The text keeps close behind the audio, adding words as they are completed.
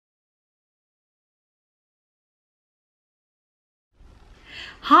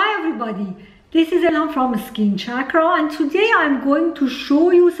Hi everybody, this is Elam from Skin Chakra, and today I'm going to show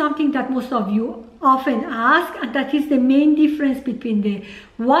you something that most of you often ask, and that is the main difference between the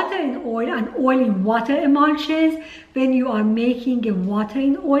water in oil and oil in water emulsions. When you are making a water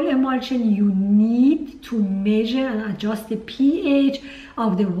in oil emulsion, you need to measure and adjust the pH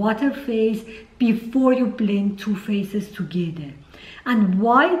of the water phase before you blend two phases together. And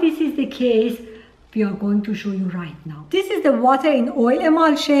why this is the case, we are going to show you right now. This is the water in oil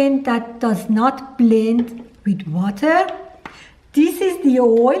emulsion that does not blend with water. This is the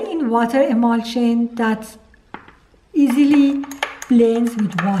oil in water emulsion that easily blends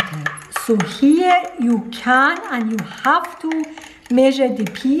with water. So here you can and you have to measure the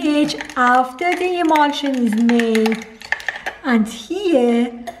pH after the emulsion is made. And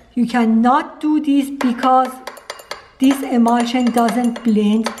here you cannot do this because this emulsion doesn't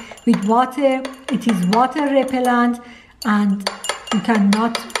blend with water. It is water repellent, and you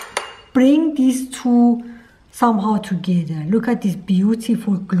cannot bring these two somehow together. Look at these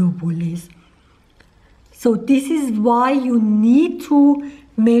beautiful globules. So this is why you need to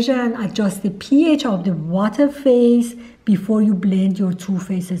measure and adjust the pH of the water phase before you blend your two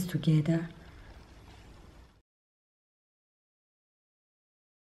phases together.